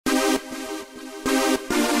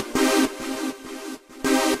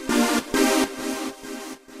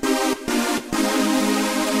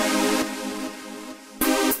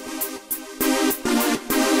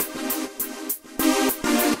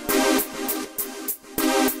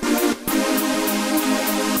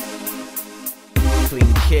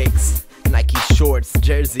kicks, Nike shorts,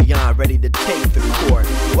 jersey on, ready to take the court.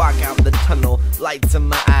 Walk out the tunnel, lights in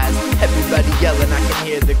my eyes, everybody yelling, I can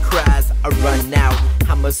hear the cries. I run out,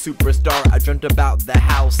 I'm a superstar. I dreamt about the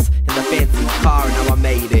house and the fancy car, now I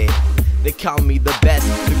made it. They call me the best,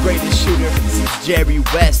 the greatest shooter since Jerry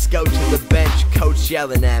West. Go to the bench, coach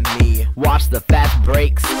yelling at me. Watch the fast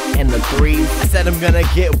breaks and the threes. I said I'm gonna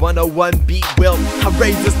get 101 beat Wilt. I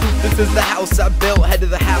raised this roof, this is the house I built. Head to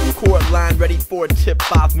the half court line, ready for a tip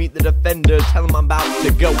off. Meet the defender, tell him I'm about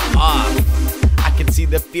to go off. I can see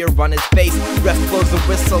the fear on his face. Ref blows a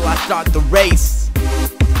whistle, I start the race.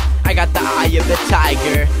 I got the eye of the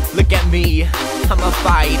tiger, look at me, I'm a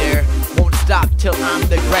fighter. Won't stop till I'm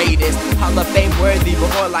the greatest, Hall of Fame worthy,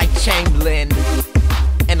 but more like Chamberlain.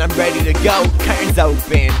 And I'm ready to go, curtains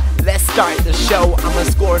open, let's start the show. I'ma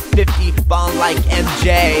score 50, ballin' like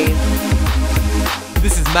MJ.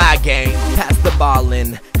 This is my game, pass the ball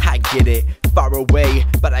in, I get it, far away,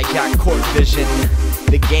 but I got court vision.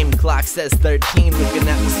 The game clock says 13, looking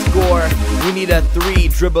at the score, we need a 3,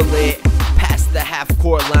 dribble it. Past the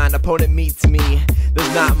half-court line, opponent meets me.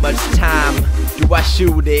 There's not much time. Do I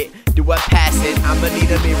shoot it? Do I pass it? I'ma need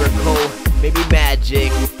a miracle, maybe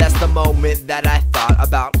magic. That's the moment that I thought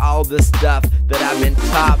about all the stuff that I've been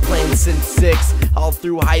taught. Playing since 6, all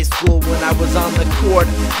through high school. When I was on the court,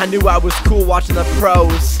 I knew I was cool watching the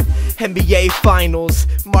pros. NBA Finals,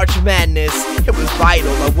 March Madness, it was vital.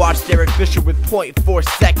 I watched Eric Fisher with 0.4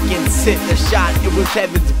 seconds hit the shot. It was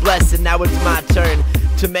heaven's blessing, now it's my turn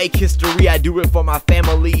to make history. I do it for my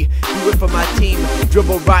family, do it for my team.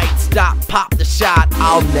 Dribble right, stop, pop the shot,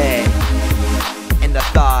 I'll net. And I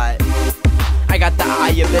thought, I got the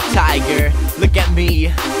eye of the tiger, look at me,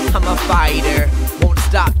 I'm a fighter. Won't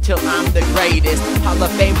stop till I'm the greatest, Hall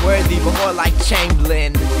of Fame worthy, but more like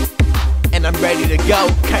Chamberlain. And I'm ready to go,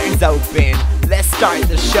 curtains open, let's start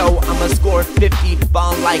the show. I'ma score 50,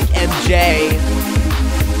 ballin' like MJ.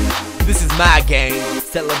 This is my game,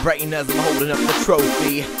 celebrating as I'm holding up the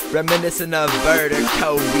trophy, reminiscent of Bird or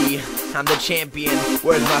Kobe. I'm the champion,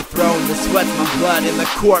 where's my throne? The sweat's my blood, in the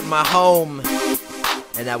court my home.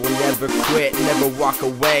 And I will never quit, never walk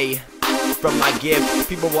away from my gift.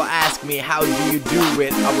 People will ask me, how do you do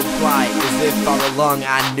it? I'll reply, as if all along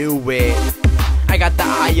I knew it. I got the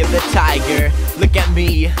eye of the tiger, look at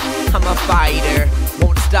me, I'm a fighter.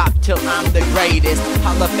 Won't stop till I'm the greatest,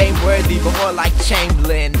 Hall of Fame worthy, but more like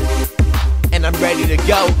Chamberlain. And I'm ready to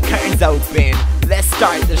go, curtains open, let's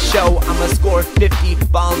start the show. I'ma score 50,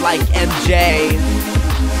 ballin' like MJ.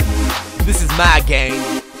 This is my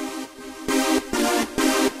game.